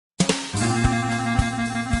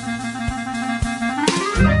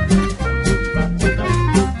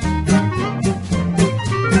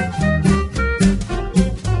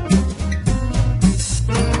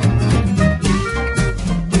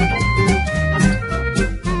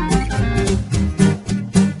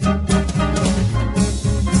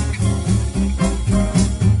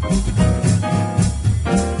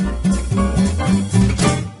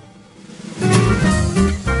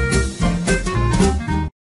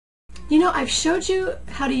know, I've showed you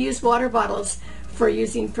how to use water bottles for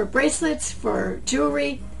using for bracelets, for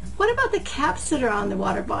jewelry. What about the caps that are on the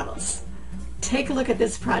water bottles? Take a look at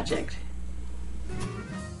this project.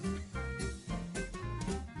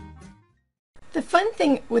 The fun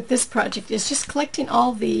thing with this project is just collecting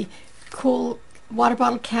all the cool water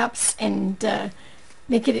bottle caps and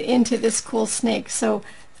making it into this cool snake. So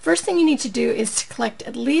first thing you need to do is to collect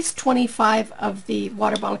at least 25 of the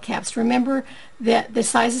water bottle caps. Remember that the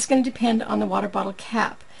size is going to depend on the water bottle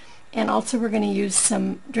cap, and also we're going to use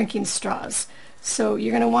some drinking straws. So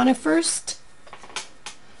you're going to want to first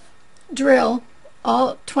drill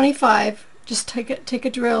all 25. Just take a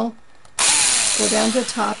drill, go down to the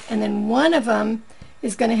top, and then one of them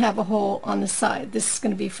is going to have a hole on the side. This is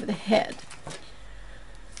going to be for the head.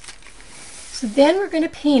 So then we're going to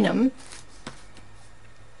paint them,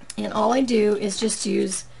 and all I do is just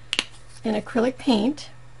use an acrylic paint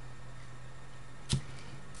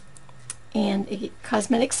and a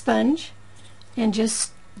cosmetic sponge and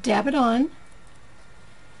just dab it on.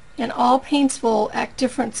 And all paints will act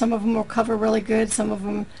different. Some of them will cover really good, some of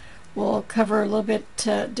them will cover a little bit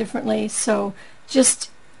differently. So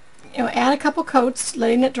just add a couple coats,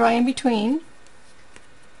 letting it dry in between.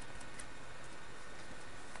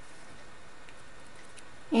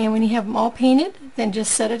 And when you have them all painted, then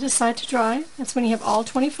just set it aside to dry. That's when you have all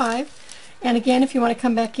 25. And again, if you want to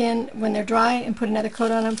come back in when they're dry and put another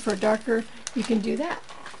coat on them for darker, you can do that.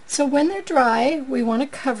 So when they're dry, we want to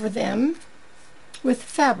cover them with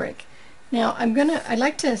fabric. Now I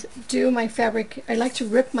like to do my fabric, I like to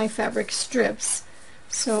rip my fabric strips.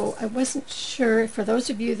 So I wasn't sure, for those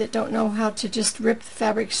of you that don't know how to just rip the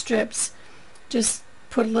fabric strips, just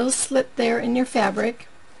put a little slit there in your fabric,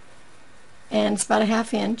 and it's about a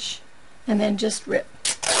 1/2 inch, and then just rip.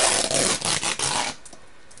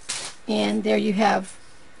 And there you have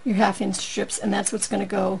your 1/2 inch strips, and that's what's going to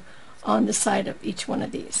go on the side of each one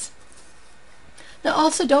of these. Now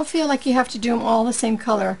also, don't feel like you have to do them all the same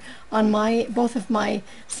color. On both of my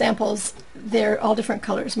samples, they're all different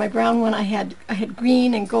colors. My brown one, I had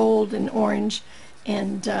green and gold and orange,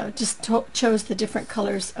 and just chose the different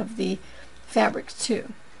colors of the fabrics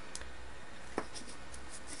too.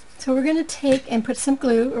 So we're going to take and put some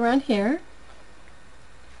glue around here.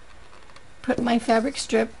 Put my fabric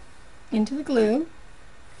strip into the glue.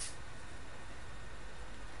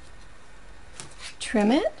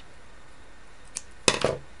 Trim it.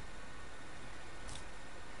 A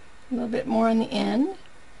little bit more on the end.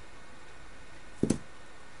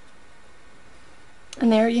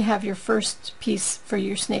 And there you have your first piece for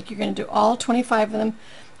your snake. You're going to do all 25 of them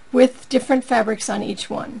with different fabrics on each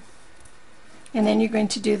one. And then you're going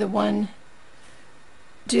to do the one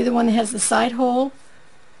that has the side hole,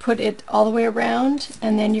 put it all the way around,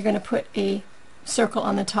 and then you're going to put a circle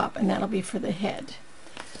on the top, and that'll be for the head.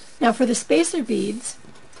 Now for the spacer beads,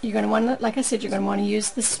 you're going to want to, like I said, you're going to want to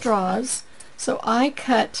use the straws. So I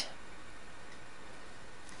cut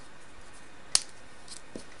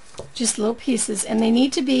just little pieces, and they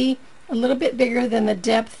need to be a little bit bigger than the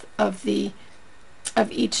depth of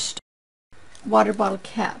each water bottle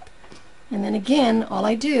cap. And then again, all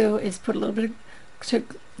I do is put a little bit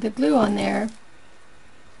of the glue on there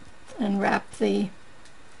and wrap the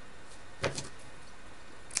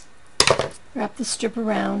strip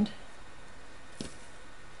around.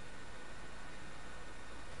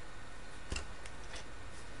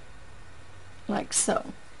 Like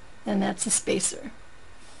so. And that's a spacer.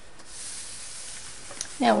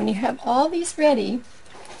 Now when you have all these ready,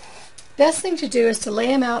 best thing to do is to lay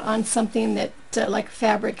them out on something that like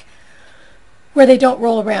fabric, where they don't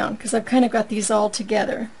roll around, because I've kind of got these all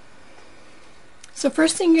together. So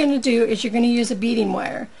first thing you're going to do is you're going to use a beading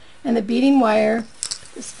wire, and the beading wire,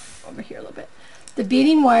 this over here a little bit, the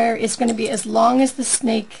beading wire is going to be as long as the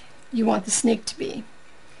snake you want the snake to be.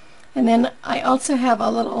 And then I also have a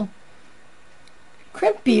little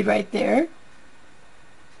crimp bead right there.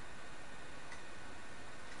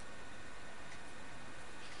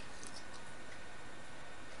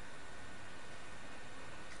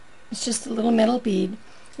 It's just a little metal bead.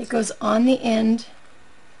 It goes on the end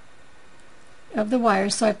of the wire.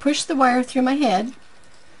 So I push the wire through my head.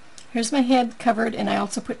 Here's my head covered, and I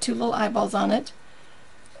also put 2 little eyeballs on it.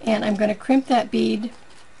 And I'm going to crimp that bead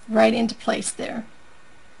right into place there.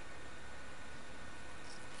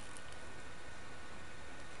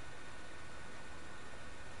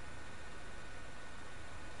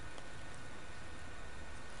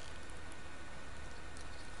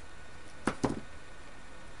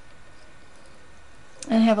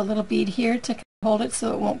 And I have a little bead here to hold it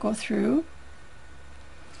so it won't go through.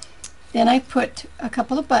 Then I put a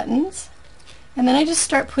couple of buttons, and then I just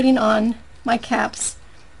start putting on my caps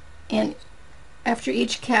And after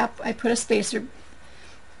each cap I put a spacer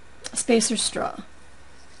straw.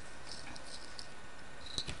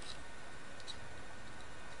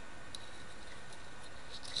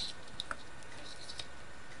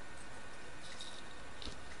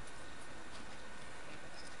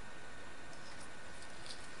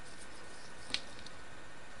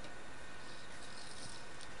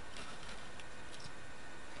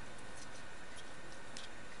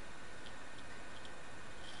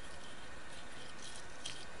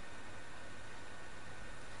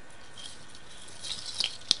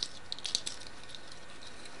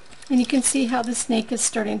 And you can see how the snake is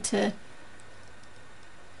starting to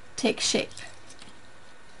take shape.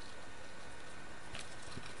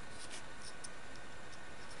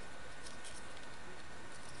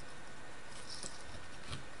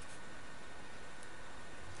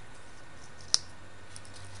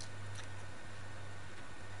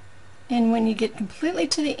 And when you get completely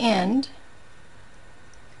to the end,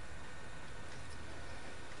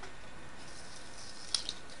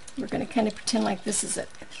 we're going to kind of pretend like this is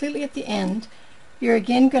completely at the end. You're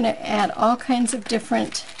again going to add all kinds of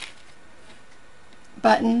different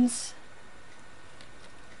buttons.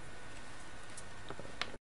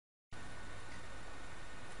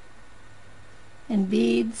 And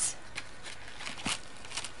beads.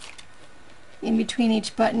 In between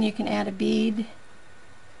each button you can add a bead.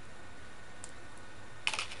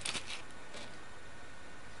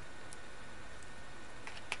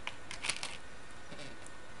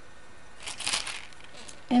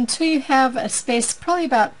 Until you have a space probably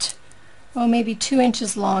about, well, maybe 2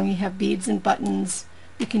 inches long, you have beads and buttons.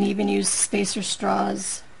 You can even use spacer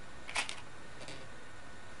straws.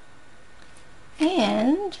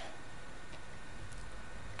 And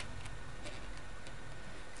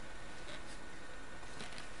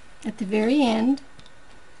at the very end,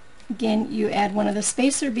 again, you add one of the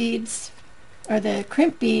spacer beads, or the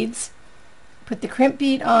crimp beads, put the crimp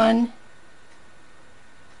bead on,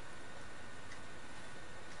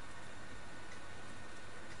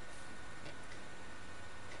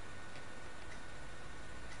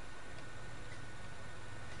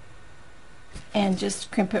 and just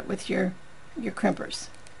crimp it with your crimpers.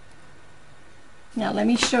 Now let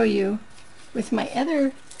me show you with my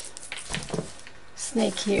other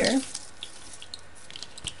snake here.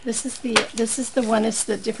 This is the one that's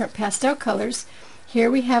the different pastel colors. Here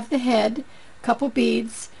we have the head, a couple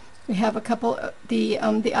beads, we have a couple the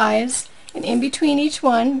eyes, and in between each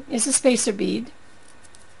one is a spacer bead.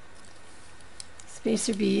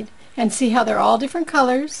 And see how they're all different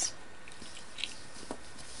colors.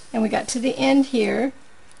 And we got to the end here,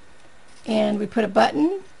 and we put a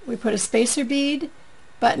button, we put a spacer bead,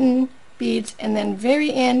 button, beads, and then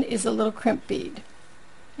very end is a little crimp bead,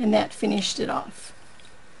 and that finished it off.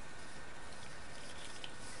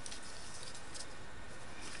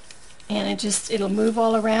 And it'll move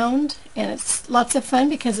all around, and it's lots of fun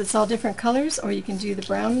because it's all different colors, or you can do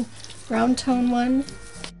the brown tone one.